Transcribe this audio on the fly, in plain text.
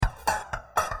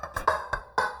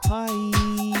Hi.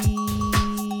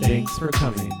 Thanks for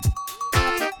coming.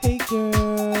 Hey,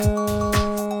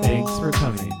 girl. Thanks for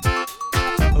coming.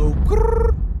 Oh,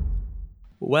 grrr.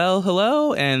 Well,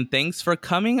 hello, and thanks for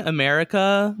coming,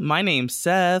 America. My name's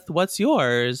Seth. What's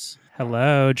yours?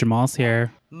 Hello, Jamal's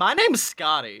here. My name's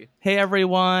Scotty. Hey,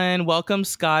 everyone. Welcome,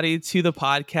 Scotty, to the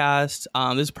podcast.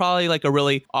 This is probably like a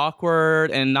really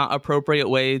awkward and not appropriate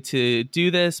way to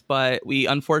do this, but we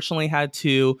unfortunately had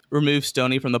to remove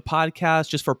Stoney from the podcast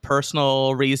just for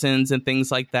personal reasons and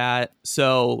things like that.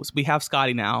 So we have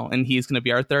Scotty now, and he's going to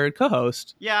be our third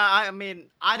co-host. Yeah, I mean,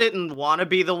 I didn't want to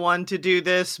be the one to do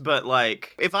this, but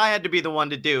like, if I had to be the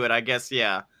one to do it, I guess,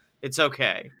 yeah, it's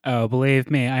okay. Oh,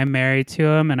 believe me, I'm married to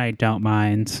him and I don't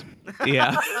mind.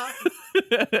 Yeah.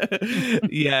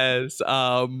 Yes.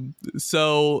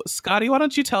 So, Scotty, why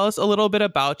don't you tell us a little bit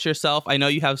about yourself? I know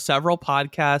you have several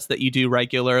podcasts that you do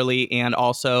regularly and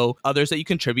also others that you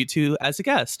contribute to as a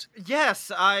guest.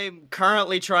 Yes, I'm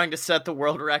currently trying to set the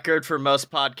world record for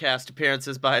most podcast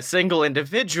appearances by a single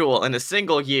individual in a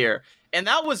single year. And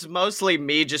that was mostly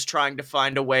me just trying to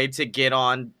find a way to get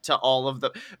on to all of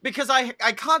the... Because I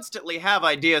constantly have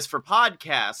ideas for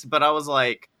podcasts, but I was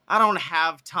like, I don't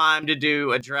have time to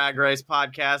do a Drag Race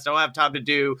podcast. I don't have time to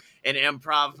do an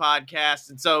improv podcast.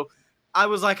 And so I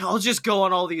was like, I'll just go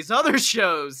on all these other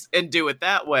shows and do it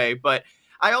that way. But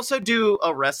I also do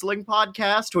a wrestling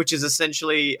podcast, which is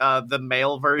essentially the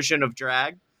male version of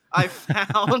drag, I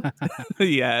found.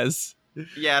 Yes.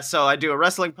 Yeah, so I do a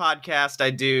wrestling podcast,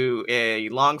 I do a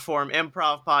long-form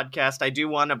improv podcast, I do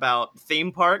one about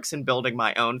theme parks and building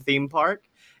my own theme park,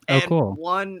 and cool.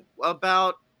 one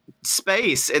about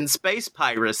space and space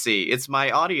piracy. It's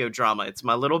my audio drama, it's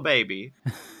my little baby.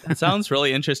 That sounds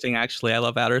really interesting, actually. I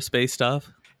love outer space stuff.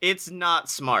 It's not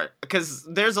smart, because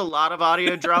there's a lot of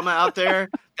audio drama out there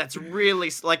that's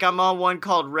really, like, I'm on one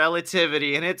called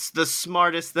Relativity, and it's the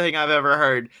smartest thing I've ever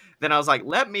heard. Then I was like,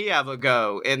 let me have a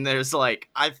go. And there's like,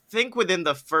 I think within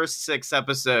the first 6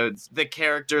 episodes, the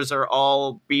characters are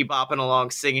all bebopping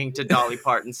along singing to Dolly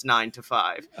Parton's 9 to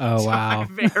 5. Oh, So wow.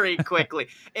 very quickly.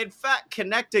 In fact,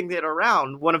 connecting it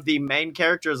around, one of the main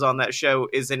characters on that show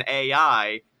is an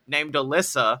AI named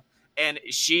Alyssa. And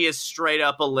she is straight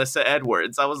up Alyssa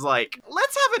Edwards. I was like,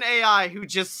 let's have an AI who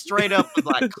just straight up was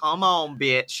like, come on,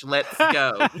 bitch, let's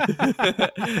go.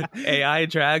 AI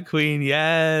drag queen,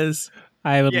 yes.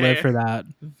 I would Yeah. live for that.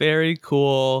 Very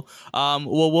cool.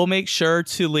 Well, we'll make sure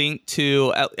to link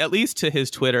to at least to his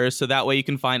Twitter, so that way you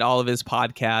can find all of his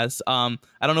podcasts. I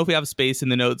don't know if we have space in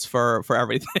the notes for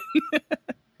everything,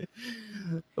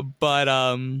 but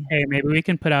Hey, maybe we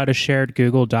can put out a shared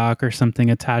Google Doc or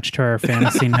something attached to our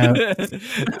fantasy note.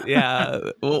 yeah,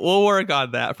 we'll work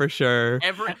on that for sure.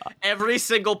 Every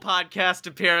single podcast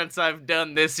appearance I've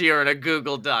done this year in a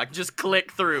Google Doc, just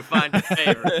click through, find your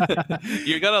favorite.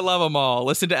 You're gonna love them all.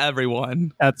 Listen to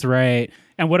everyone. That's right.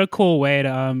 And what a cool way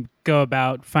to go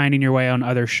about finding your way on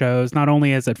other shows. Not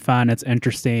only is it fun, it's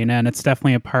interesting, and it's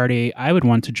definitely a party I would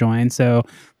want to join. So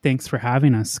thanks for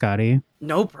having us, Scotty.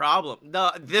 No problem.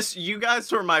 You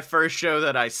guys were my first show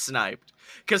that I sniped.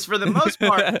 Because for the most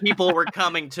part, people were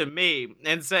coming to me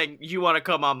and saying, you want to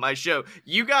come on my show.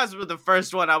 You guys were the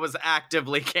first one I was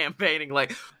actively campaigning,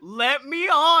 like, let me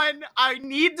on. I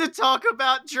need to talk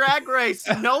about Drag Race.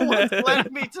 No one's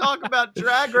letting me talk about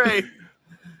Drag Race.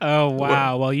 Oh,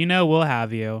 wow. Well, we'll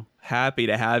have you. Happy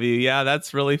to have you. Yeah,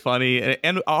 that's really funny.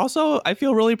 And also, I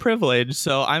feel really privileged.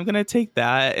 So I'm going to take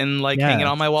that and hang it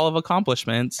on my wall of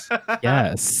accomplishments.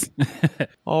 Yes.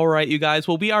 All right, you guys.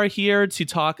 Well, we are here to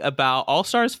talk about All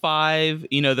Stars 5.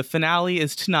 The finale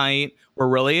is tonight. We're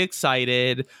really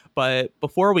excited. But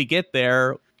before we get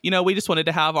there, we just wanted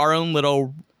to have our own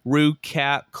little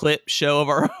recap clip show of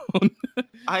our own.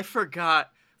 I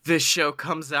forgot this show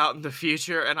comes out in the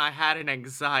future, and I had an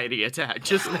anxiety attack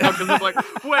just now because I'm like,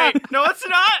 wait, no, it's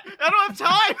not. I don't have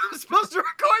time. I'm supposed to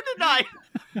record tonight.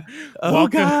 Oh,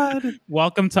 God.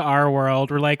 Welcome to our world.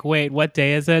 We're like, wait, what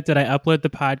day is it? Did I upload the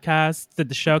podcast? Did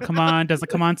the show come on? Does it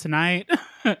come on tonight?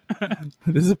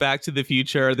 This is Back to the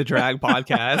Future, the drag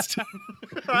podcast.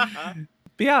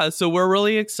 But yeah, so we're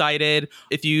really excited.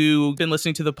 If you've been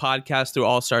listening to the podcast through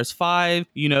All Stars 5,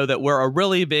 you know that we're a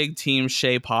really big Team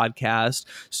Shea podcast.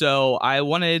 So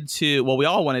we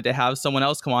all wanted to have someone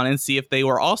else come on and see if they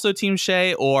were also Team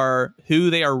Shea or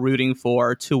who they are rooting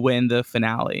for to win the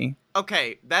finale.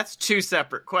 Okay, that's 2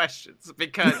 separate questions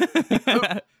because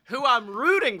who I'm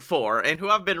rooting for and who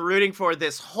I've been rooting for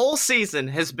this whole season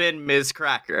has been Ms.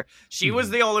 Cracker. She was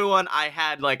the only one I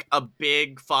had a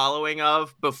big following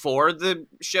of before the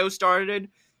show started.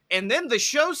 And then the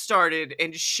show started,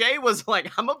 and Shay was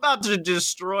like, I'm about to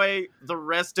destroy the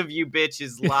rest of you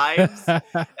bitches' lives.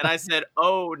 And I said,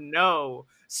 oh no.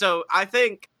 So I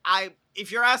think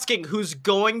if you're asking who's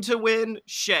going to win,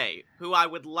 Shay, who I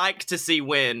would like to see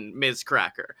win Ms.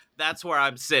 Cracker. That's where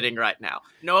I'm sitting right now.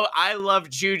 No, I love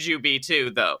Jujubee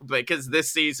too, though, because this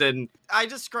season, I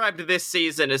described this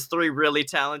season as 3 really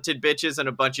talented bitches and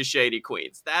a bunch of shady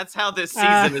queens. That's how this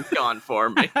season has gone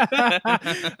for me.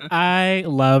 I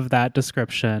love that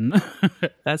description.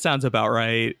 That sounds about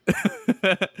right.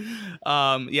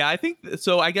 Yeah, I think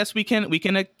so. I guess we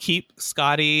can keep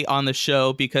Scotty on the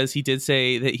show because he did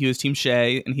say that he was Team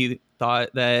Shay and he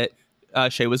thought that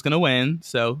Shay was going to win.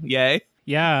 So, yay.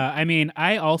 Yeah, I mean,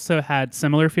 I also had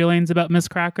similar feelings about Miss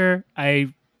Cracker.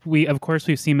 Of course,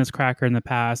 we've seen Miss Cracker in the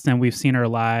past and we've seen her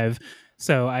live.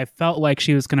 So I felt like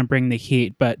she was going to bring the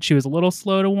heat, but she was a little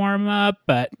slow to warm up.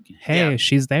 But hey,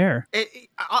 she's there.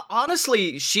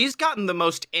 Honestly, she's gotten the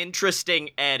most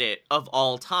interesting edit of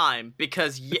all time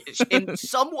because yes,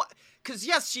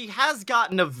 she has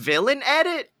gotten a villain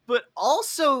edit, but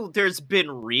also there's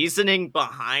been reasoning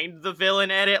behind the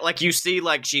villain edit. Like you see,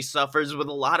 like she suffers with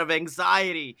a lot of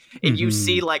anxiety, and you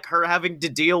see like her having to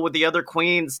deal with the other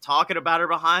queens talking about her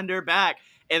behind her back.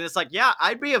 And it's like, yeah,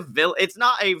 I'd be a villain. It's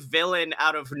not a villain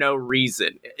out of no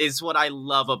reason, is what I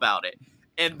love about it.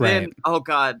 And then, oh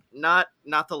God, not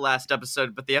the last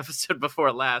episode, but the episode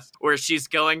before last, where she's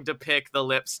going to pick the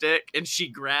lipstick and she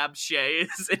grabs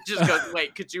Shay's and just goes,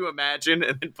 wait, could you imagine?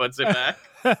 And then puts it back.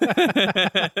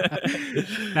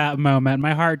 That moment,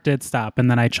 my heart did stop and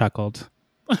then I chuckled.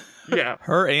 Yeah.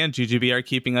 Her and Jujubee are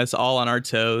keeping us all on our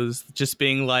toes, just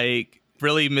being like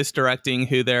really misdirecting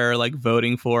who they're like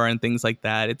voting for and things like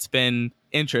that. It's been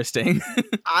interesting.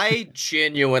 I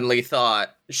genuinely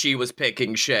thought she was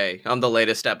picking Shay on the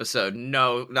latest episode.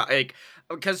 No, not like,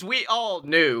 because we all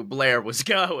knew Blair was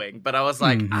going, but I was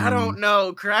like, I don't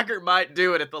know. Cracker might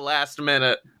do it at the last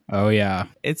minute. Oh, yeah.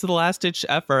 It's the last ditch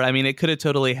effort. I mean, it could have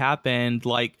totally happened.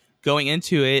 Like going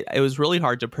into it, it was really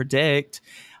hard to predict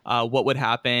what would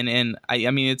happen. And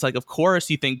I mean, it's like, of course,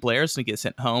 you think Blair's going to get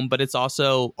sent home, but it's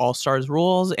also All Stars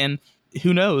rules. And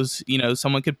who knows? You know,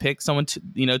 someone could pick someone to,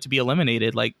 to be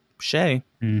eliminated, like Shay.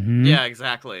 Yeah,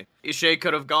 exactly. Shay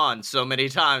could have gone so many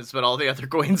times, but all the other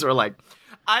queens were like,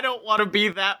 I don't want to be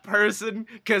that person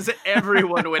because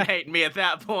everyone would hate me at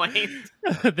that point.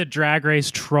 The Drag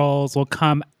Race trolls will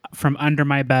come from under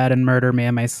my bed and murder me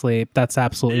in my sleep. That's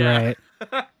absolutely right.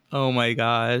 Oh my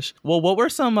gosh. Well, what were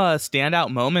some standout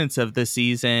moments of the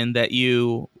season that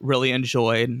you really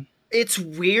enjoyed? It's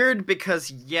weird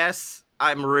because yes,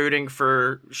 I'm rooting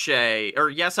for Shay, or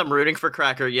yes, I'm rooting for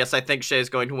Cracker. Yes, I think Shay is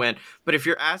going to win. But if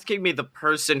you're asking me the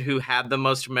person who had the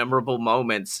most memorable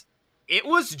moments, it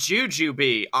was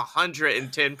Jujubee,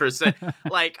 110%.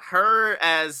 Like her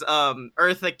as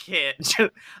Eartha Kitt,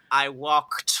 I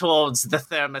walk towards the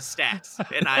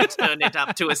thermostat and I turn it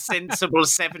up to a sensible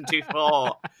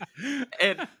 74.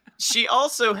 And she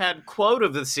also had quote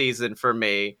of the season for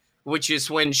me, which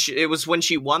is when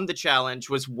she won the challenge,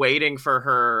 was waiting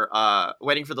for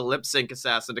the lip sync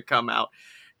assassin to come out.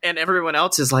 And everyone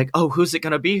else is like, oh, who's it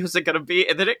going to be? Who's it going to be?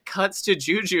 And then it cuts to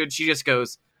Juju and she just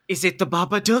goes, is it the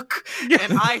Babadook?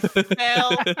 And I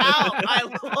fell out.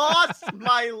 I lost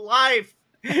my life.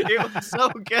 It was so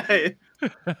good.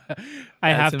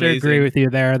 I have to agree with you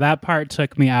there. That part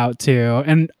took me out too.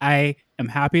 And I am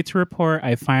happy to report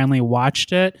I finally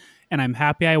watched it. And I'm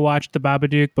happy I watched the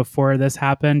Babadook before this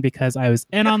happened because I was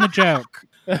in on the joke.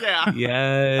 Yeah.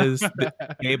 Yes. The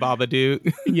gay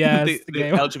Babadook. Yes. the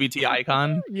LGBT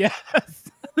icon. Yes.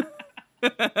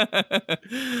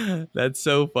 That's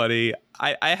so funny.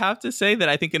 I have to say that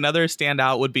I think another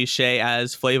standout would be Shay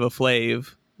as Flava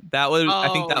Flav. I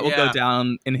think that will go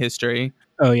down in history.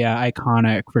 Oh yeah,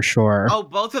 iconic for sure. Oh,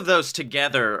 both of those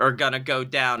together are gonna go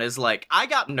down as like, I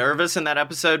got nervous in that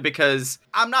episode because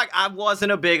I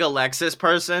wasn't a big Alexis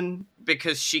person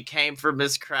because she came for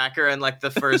Miss Cracker in like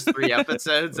the first 3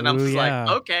 episodes, and I'm just like,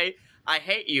 okay, I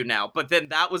hate you now. But then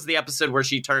that was the episode where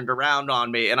she turned around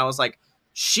on me, and I was like,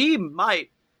 she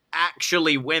might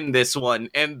actually win this one.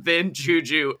 And then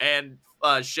Juju and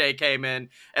Shay came in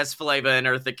as Flava and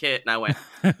Eartha Kitt, and I went,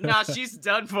 nah, she's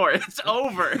done for. It's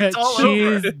over. It's all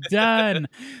over. She's done.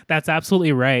 That's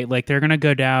absolutely right. Like, they're going to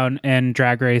go down in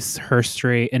Drag Race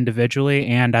history individually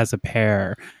and as a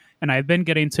pair. And I've been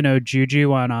getting to know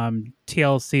Juju on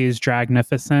TLC's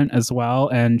Dragnificent as well,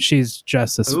 and she's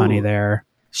just as funny there.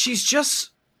 She's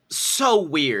just so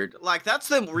weird. Like, that's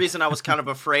the reason I was kind of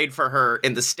afraid for her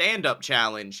in the stand-up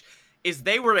challenge, is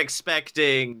they were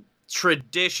expecting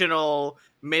traditional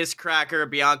Miss Cracker,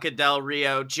 Bianca Del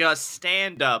Rio, just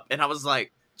stand up. And I was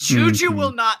like, Juju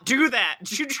will not do that.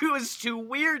 Juju is too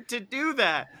weird to do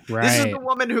that. Right. This is the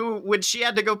woman who, when she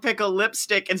had to go pick a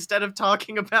lipstick, instead of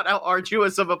talking about how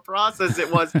arduous of a process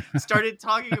it was, started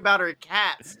talking about her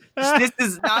cats. This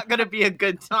is not going to be a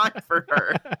good time for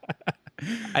her.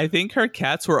 I think her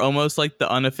cats were almost like the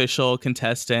unofficial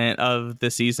contestant of the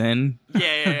season.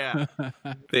 Yeah.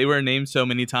 They were named so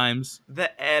many times.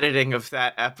 The editing of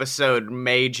that episode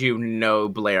made you know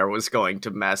Blair was going to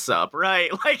mess up,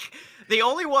 right? Like, the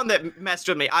only one that messed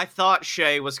with me, I thought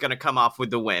Shay was going to come off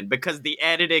with the win because the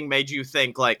editing made you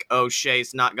think, like, oh,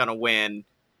 Shay's not going to win.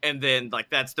 And then,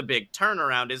 like, that's the big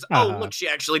turnaround is, oh, look, she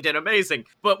actually did amazing.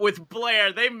 But with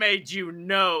Blair, they made you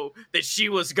know that she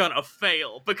was gonna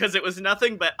fail because it was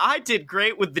nothing but, I did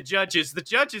great with the judges. The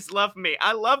judges love me.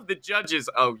 I love the judges.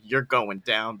 Oh, you're going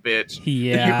down, bitch.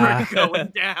 Yeah. You're going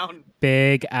down.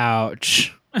 Big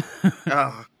ouch.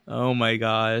 Oh. Oh my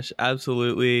gosh,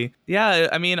 absolutely. Yeah,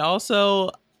 I mean,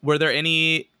 also, were there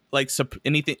any like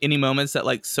any moments that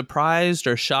like surprised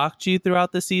or shocked you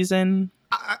throughout the season?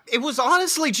 It was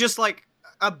honestly just like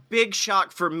a big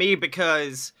shock for me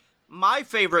because my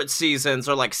favorite seasons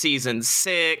are like season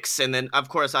 6, and then of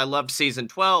course I loved season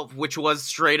 12, which was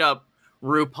straight up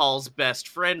RuPaul's best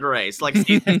friend race. Like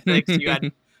season 6, you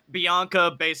had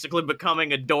Bianca basically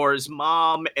becoming Adore's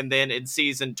mom, and then in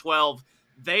season 12,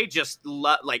 they just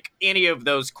like any of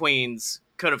those queens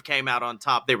could have came out on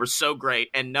top. They were so great,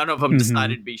 and none of them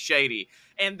decided to be shady.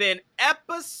 And then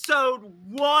episode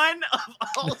 1 of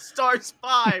All Stars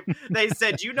 5, they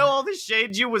said, you know all the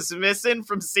shade you was missing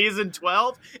from season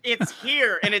 12? It's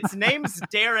here, and its name's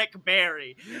Derek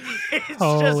Barry. It's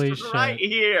Holy just shit. right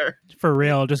here. For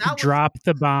real, just That was- drop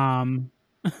the bomb.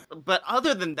 But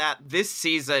other than that, this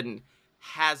season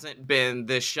hasn't been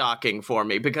this shocking for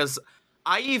me because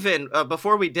I even,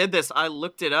 before we did this, I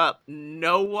looked it up.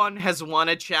 No one has won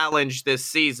a challenge this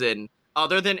season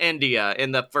other than India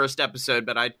in the first episode,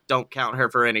 but I don't count her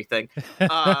for anything.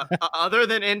 Other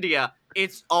than India,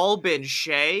 it's all been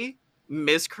Shay,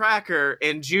 Miss Cracker,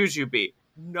 and Jujubee.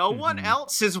 No one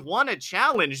else has won a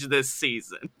challenge this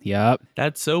season. Yep.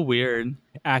 That's so weird.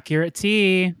 Accurate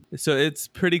T. So it's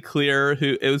pretty clear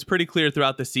it was pretty clear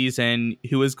throughout the season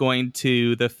who was going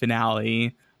to the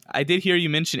finale. I did hear you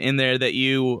mention in there that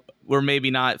you were maybe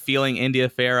not feeling India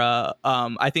Farah.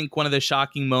 I think one of the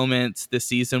shocking moments this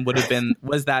season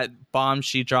was that bomb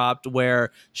she dropped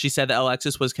where she said that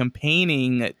Alexis was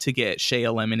campaigning to get Shay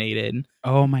eliminated.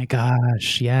 Oh my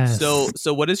gosh, yes.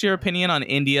 So what is your opinion on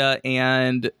India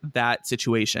and that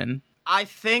situation? I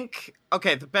think,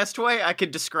 okay, the best way I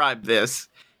could describe this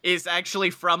is actually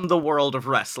from the world of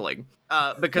wrestling.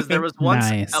 Because there was once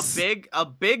Nice. a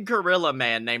big gorilla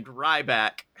man named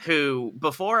Ryback who,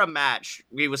 before a match,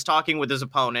 he was talking with his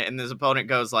opponent, and his opponent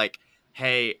goes like,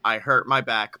 hey, I hurt my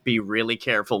back, be really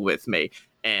careful with me.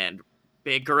 And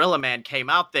big gorilla man came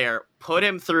out there, put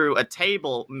him through a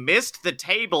table, missed the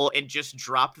table, and just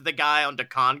dropped the guy onto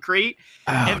concrete.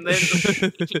 And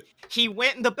then he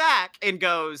went in the back and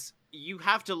goes, you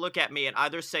have to look at me and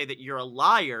either say that you're a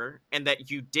liar and that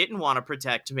you didn't want to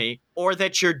protect me, or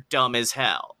that you're dumb as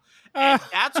hell. And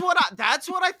that's what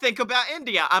I think about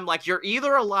India. I'm like, you're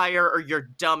either a liar or you're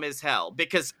dumb as hell,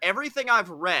 because everything I've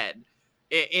read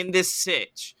in this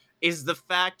sitch is the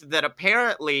fact that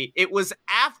apparently it was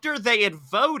after they had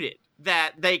voted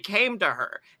that they came to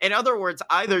her. In other words,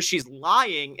 either she's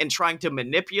lying and trying to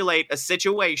manipulate a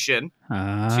situation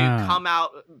to come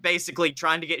out, basically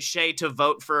trying to get Shay to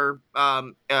vote for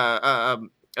oh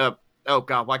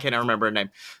god, why can't I remember her name?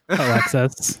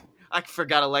 Alexis. I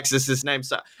forgot Alexis's name,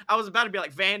 so I was about to be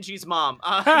like Vanjie's mom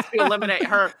to eliminate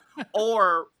her,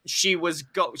 or she was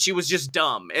just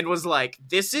dumb and was like,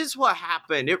 this is what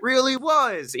happened, it really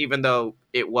was, even though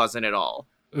it wasn't at all.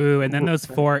 Ooh, and then those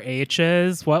 4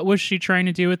 H's. What was she trying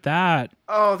to do with that?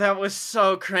 Oh, that was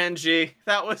so cringy.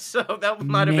 That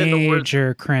might have been the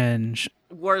Major cringe.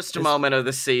 worst moment of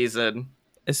the season.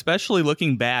 Especially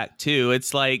looking back too,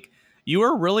 it's like you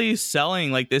were really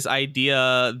selling like this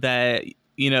idea that,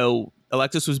 you know,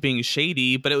 Alexis was being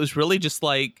shady, but it was really just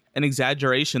like an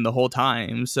exaggeration the whole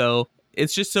time. So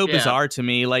it's just so bizarre to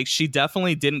me. Like, she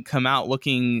definitely didn't come out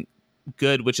looking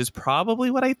good, which is probably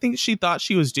what I think she thought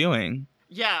she was doing.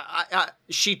 Yeah,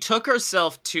 she took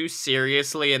herself too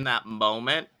seriously in that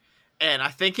moment, and I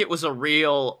think it was a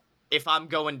real, if I'm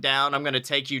going down, I'm going to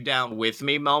take you down with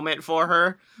me moment for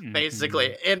her,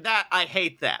 basically. And that, I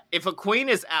hate that. If a queen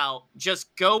is out,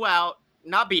 just go out,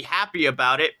 not be happy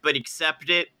about it, but accept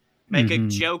it, make a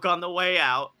joke on the way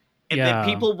out, and then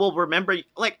people will remember.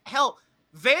 Like, hell,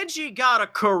 Vanjie got a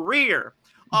career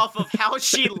off of how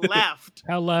she left.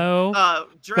 Hello.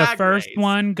 Drag the first Race.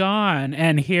 one gone,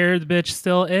 and here the bitch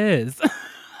still is.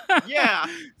 Yeah.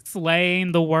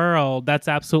 Slaying the world. That's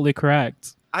absolutely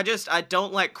correct. I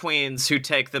don't like queens who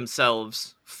take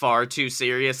themselves far too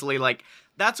seriously. Like,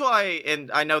 that's why, and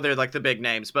I know they're like the big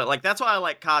names, but like, that's why I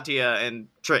like Katya and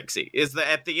Trixie, is that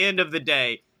at the end of the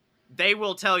day, they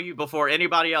will tell you before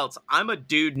anybody else, I'm a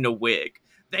dude in a wig.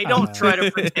 They don't try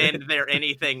to pretend they're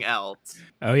anything else.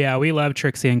 Oh, yeah. We love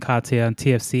Trixie and Katya on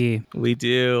TFC. We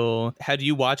do. Had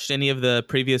you watched any of the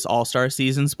previous All-Star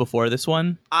seasons before this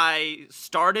one? I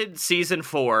started season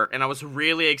 4, and I was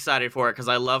really excited for it because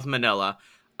I love Manila.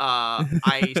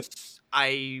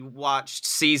 I watched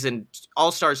season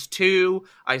All-Stars 2,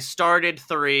 I started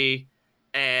 3,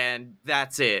 and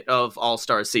that's it of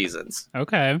All-Star seasons.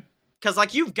 Okay. Because,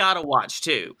 like, you've got to watch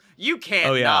 2. You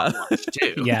can't not watch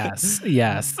 2.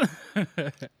 Yes.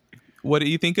 What do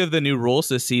you think of the new rules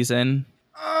this season?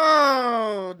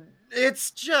 Oh,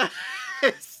 it's just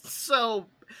so...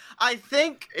 I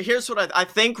think, here's what I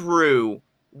think Rue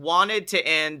wanted to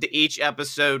end each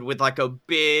episode with, like, a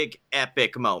big,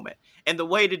 epic moment. And the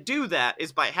way to do that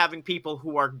is by having people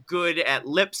who are good at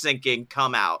lip syncing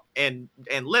come out and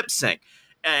lip sync.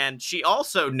 And she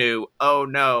also knew, oh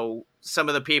no, some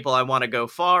of the people I want to go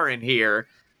far in here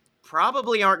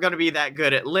probably aren't going to be that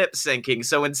good at lip syncing.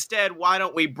 So instead, why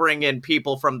don't we bring in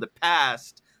people from the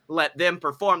past, let them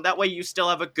perform? That way you still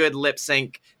have a good lip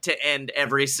sync to end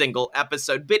every single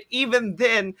episode. But even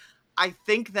then, I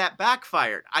think that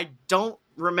backfired. I don't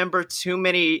remember too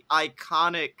many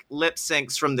iconic lip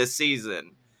syncs from this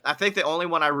season. I think the only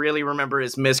one I really remember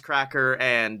is Miss Cracker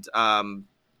and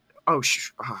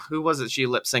who was it she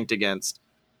lip synced against?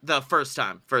 The first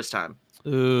time.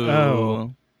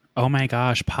 Ooh. Oh my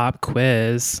gosh, pop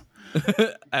quiz.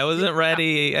 I wasn't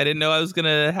ready. I didn't know I was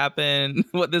gonna happen.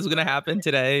 What this was gonna happen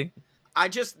today.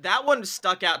 That one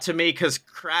stuck out to me because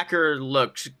Cracker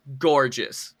looked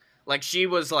gorgeous. Like, she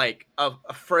was like a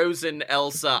frozen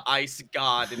Elsa ice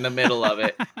god in the middle of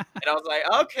it. And I was like,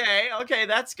 okay,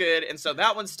 that's good. And so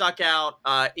that one stuck out.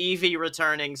 Eevee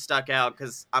returning stuck out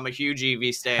because I'm a huge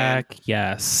Eevee stan. Heck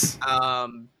yes.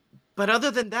 But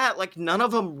other than that, like, none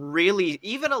of them really,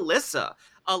 even Alyssa,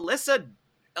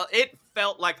 it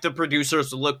felt like the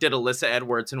producers looked at Alyssa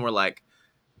Edwards and were like,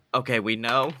 okay, we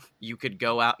know you could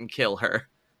go out and kill her.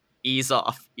 Ease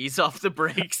off the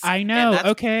brakes. I know.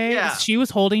 Okay. Yeah. She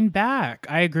was holding back.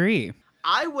 I agree.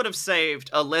 I would have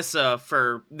saved Alyssa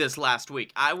for this last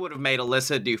week. I would have made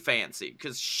Alyssa do fancy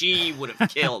because she would have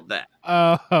killed that.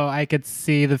 Oh, I could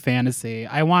see the fantasy.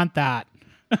 I want that.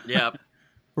 Yep.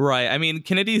 Right. I mean,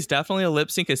 Kennedy's definitely a lip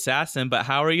sync assassin, but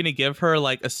how are you going to give her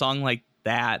like a song like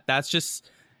that? That's just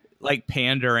like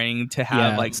pandering to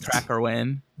have like Cracker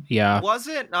win. Yeah. Was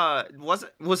it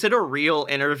a real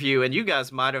interview, and you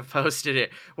guys might have posted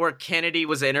it, where Kennedy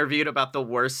was interviewed about the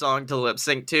worst song to lip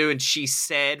sync to, and she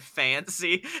said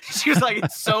fancy? She was like,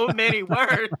 it's so many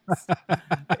words.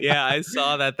 Yeah, I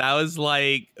saw that. That was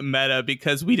like meta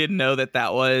because we didn't know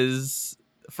that was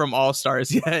from All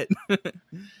Stars yet.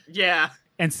 Yeah.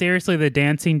 And seriously, the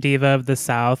dancing diva of the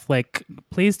South, like,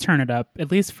 please turn it up,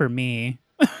 at least for me.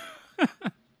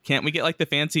 Can't we get like the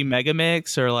fancy mega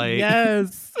mix or like...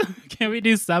 Yes. Can we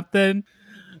do something?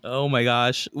 Oh my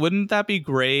gosh. Wouldn't that be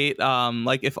great?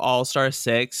 Like if All-Star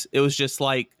 6, it was just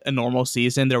like a normal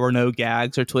season. There were no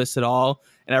gags or twists at all.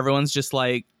 And everyone's just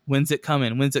like, when's it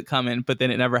coming? But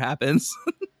then it never happens.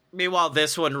 Meanwhile,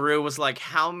 this one, Rue was like,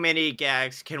 how many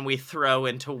gags can we throw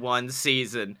into one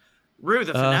season? Rue,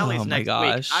 the finale's next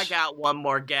week. I got one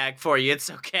more gag for you. It's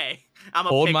okay. I'm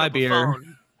going to pick up a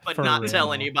phone, but not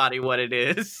tell anybody what it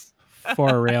is.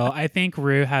 For real. I think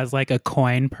Rue has like a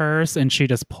coin purse and she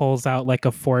just pulls out like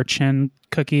a fortune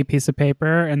cookie piece of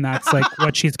paper, and that's like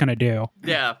what she's going to do.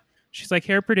 Yeah. She's like,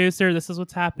 here, producer, this is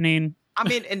what's happening. I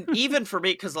mean, and even for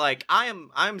me, because like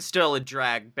I'm still a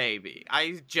drag baby.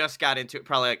 I just got into it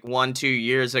probably like 1-2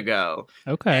 years ago.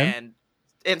 Okay.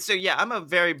 And so, yeah, I'm a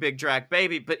very big drag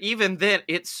baby, but even then,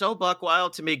 it's so buck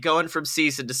wild to me going from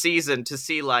season to season to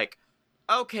see, like,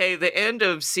 okay, the end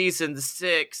of season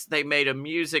 6, they made a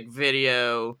music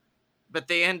video, but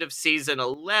the end of season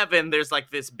 11, there's,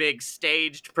 like, this big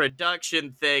staged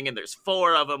production thing, and there's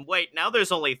 4 of them. Wait, now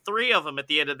there's only 3 of them at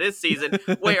the end of this season.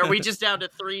 Wait, are we just down to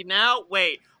 3 now?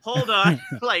 Wait, hold on.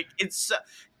 Like, it's...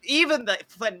 even the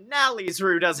finale's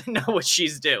Rue doesn't know what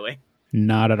she's doing.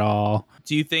 Not at all.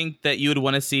 Do you think that you would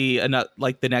want to see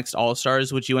like the next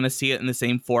All-Stars? Would you want to see it in the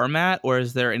same format, or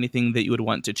is there anything that you would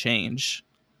want to change?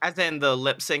 As in the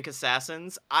lip sync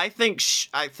assassins, I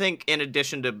think in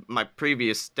addition to my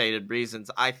previous stated reasons,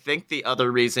 I think the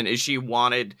other reason is she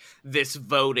wanted this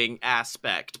voting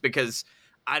aspect, because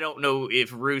I don't know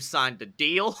if Rue signed a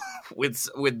deal with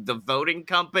the voting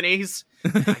companies,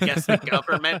 I guess the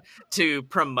government, to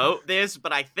promote this,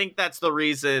 but I think that's the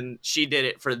reason she did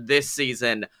it for this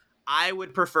season. I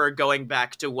would prefer going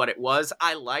back to what it was.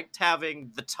 I liked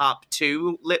having the top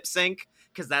 2 lip sync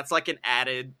because that's like an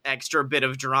added extra bit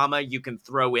of drama you can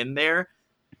throw in there.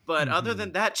 But other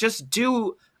than that, just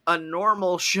do a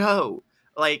normal show.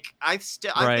 Like I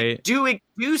think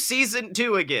do season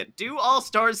 2 again, do All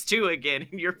Stars 2 again,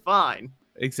 and you're fine.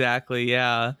 Exactly.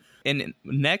 Yeah. And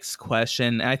next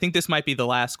question, and I think this might be the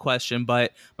last question,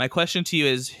 but my question to you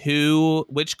is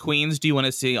which queens do you want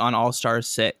to see on All Stars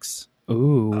 6?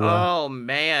 Ooh. Oh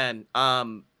man.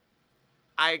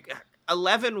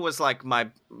 11 was like my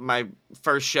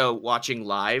first show watching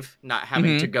live, not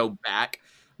having to go back.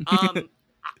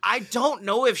 I don't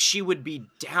know if she would be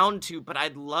down to, but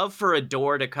I'd love for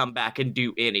Adore to come back and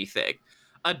do anything.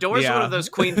 Adore's one of those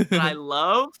queens that I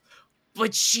love,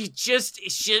 but she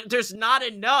there's not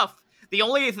enough. The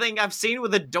only thing I've seen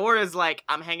with Adore is like,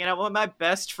 I'm hanging out with my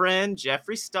best friend,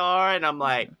 Jeffree Star, and I'm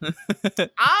like,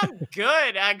 I'm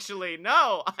good, actually.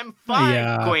 No, I'm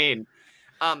fine, queen.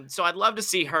 So I'd love to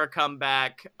see her come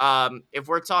back. If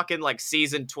we're talking like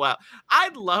season 12,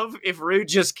 I'd love if Rue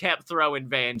just kept throwing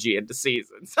Vanjie into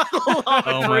seasons. I'd love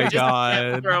if Rue just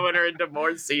kept throwing her into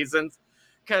more seasons.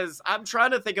 Because I'm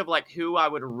trying to think of like who I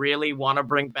would really want to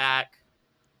bring back.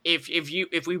 If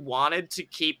we wanted to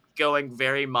keep going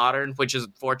very modern, which is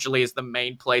unfortunately is the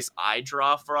main place I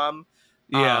draw from.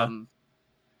 Yeah.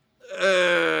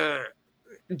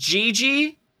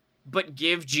 Gigi, but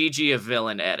give Gigi a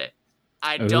villain edit.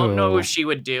 I don't know if she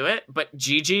would do it, but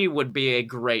Gigi would be a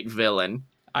great villain.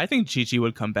 I think Gigi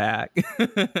would come back.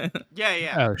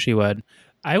 Yeah. Oh, she would.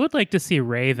 I would like to see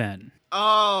Raven.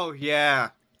 Oh, yeah.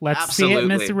 Let's see it,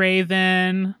 Miss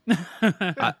Raven.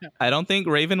 I don't think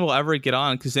Raven will ever get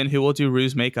on, because then who will do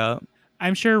Rue's makeup?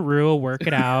 I'm sure Rue will work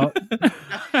it out.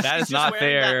 That is not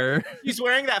fair. He's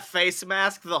wearing that face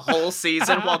mask the whole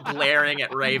season while glaring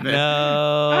at Raven.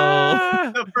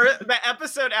 No. The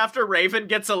episode after Raven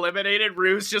gets eliminated,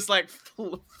 Rue's just like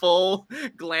full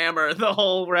glamour the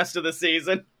whole rest of the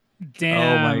season. Damn.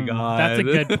 Oh my God. That's a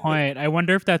good point. I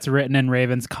wonder if that's written in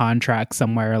Raven's contract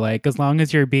somewhere. Like, as long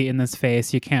as you're beating this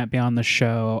face, you can't be on the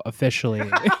show officially.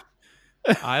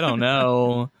 I don't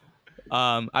know.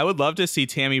 I would love to see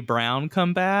Tammy Brown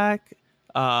come back.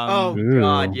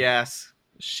 God, yes.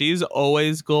 She's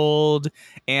always gold.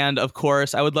 And of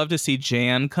course, I would love to see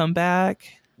Jan come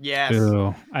back. Yes.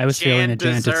 Ooh, I was feeling a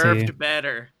Jan deserved to see.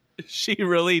 better. She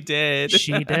really did.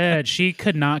 She did. She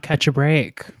could not catch a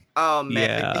break. Oh,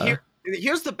 man. Yeah.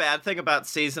 Here's the bad thing about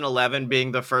season 11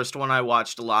 being the first one I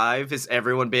watched live is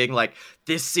everyone being like,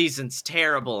 this season's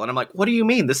terrible. And I'm like, what do you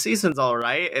mean? The season's all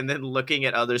right. And then looking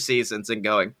at other seasons and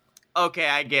going, okay,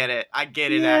 I get it,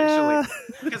 actually.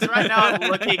 Because right now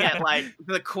I'm looking at, like,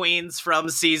 the queens from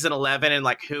season 11 and,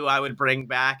 like, who I would bring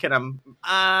back. And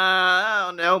I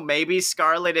don't know, maybe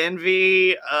Scarlet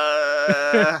Envy.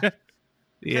 Yeah,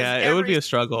 it would be a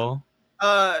struggle.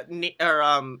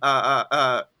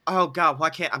 Oh, God,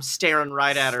 why can't... I'm staring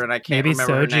right at her and I can't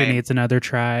remember her name. Maybe Soju needs another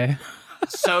try.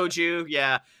 Soju,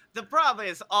 yeah. The problem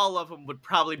is all of them would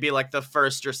probably be like the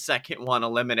first or second one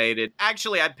eliminated.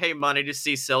 Actually, I'd pay money to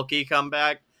see Silky come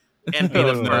back and be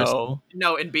the first.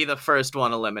 No, and be the first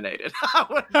one eliminated. I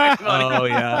would pay money.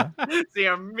 Yeah. See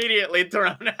her immediately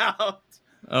thrown out.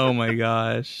 Oh my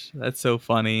gosh, that's so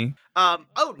funny.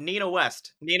 Nina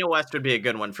West. Nina West would be a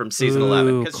good one from season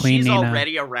 11 because she's Nina.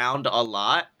 already around a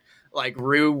lot. Like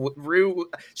Rue,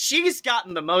 she's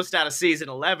gotten the most out of season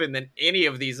 11 than any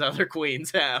of these other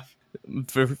queens have.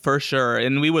 For sure.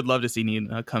 And we would love to see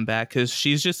Nina come back because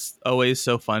she's just always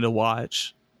so fun to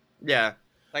watch. Yeah.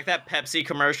 Like that Pepsi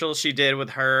commercial she did with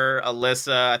her,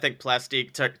 Alyssa, I think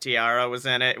Plastique Tiara was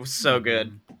in it. It was so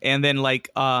good. And then like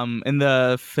in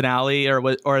the finale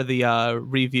or the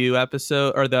review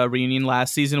episode or the reunion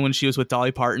last season when she was with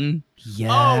Dolly Parton.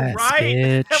 Yes, oh, right.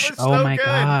 bitch. That was Oh so my good.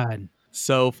 God.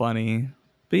 So funny.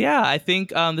 But yeah, I think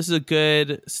this is a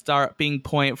good starting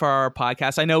point for our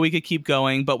podcast. I know we could keep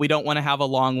going, but we don't want to have a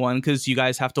long one because you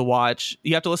guys have to watch.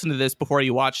 You have to listen to this before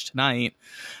you watch tonight.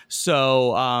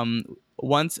 So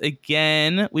once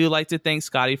again, we would like to thank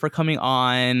Scotty for coming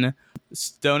on.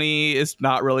 Stoney is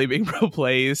not really being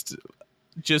replaced.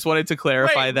 Just wanted to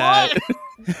clarify Wait, that. what?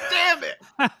 Damn it.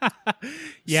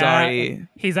 Yeah, Sorry.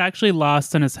 He's actually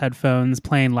lost in his headphones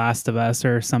playing Last of Us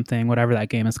or something, whatever that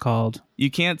game is called.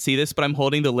 You can't see this, but I'm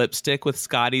holding the lipstick with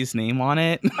Scotty's name on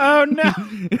it. Oh, no.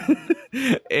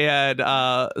 And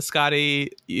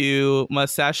Scotty, you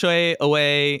must sashay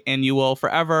away and you will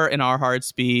forever in our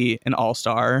hearts be an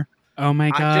all-star. Oh my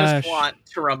I gosh. just want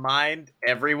to remind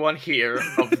everyone here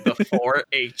of the 4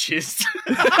 H's.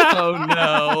 Oh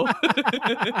no.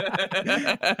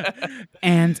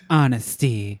 And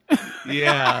honesty.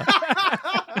 Yeah.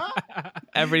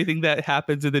 Everything that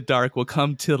happens in the dark will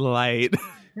come to light.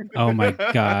 Oh my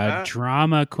god,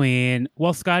 drama queen.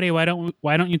 Well, Scotty, why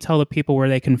don't you tell the people where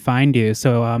they can find you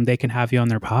so they can have you on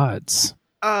their pods?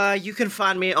 You can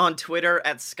find me on Twitter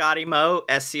at ScottyMo,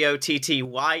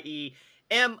 SCOTTYEMO,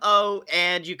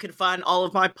 and you can find all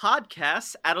of my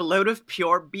podcasts at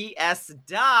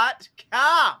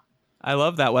aloadofpurebs.com. I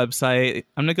love that website.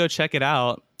 I'm gonna go check it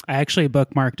out. I actually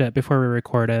bookmarked it before we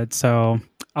recorded, so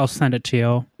I'll send it to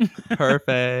you.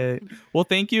 Perfect. Well,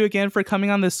 thank you again for coming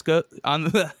on this on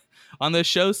the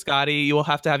show, Scotty. You will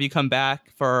have to have you come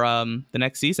back for the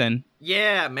next season.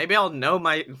 Yeah, maybe I'll know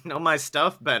my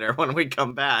stuff better when we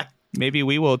come back. Maybe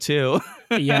we will too.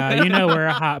 Yeah, we're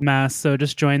a hot mess, so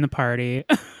just join the party.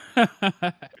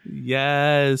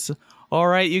 Yes. All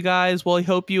right, you guys. Well, I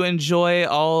hope you enjoy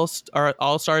our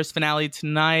All Stars finale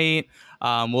tonight.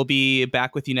 We'll be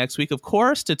back with you next week, of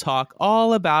course, to talk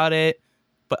all about it.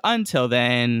 But until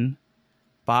then,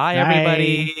 bye. Bye.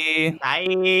 Everybody.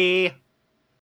 Bye.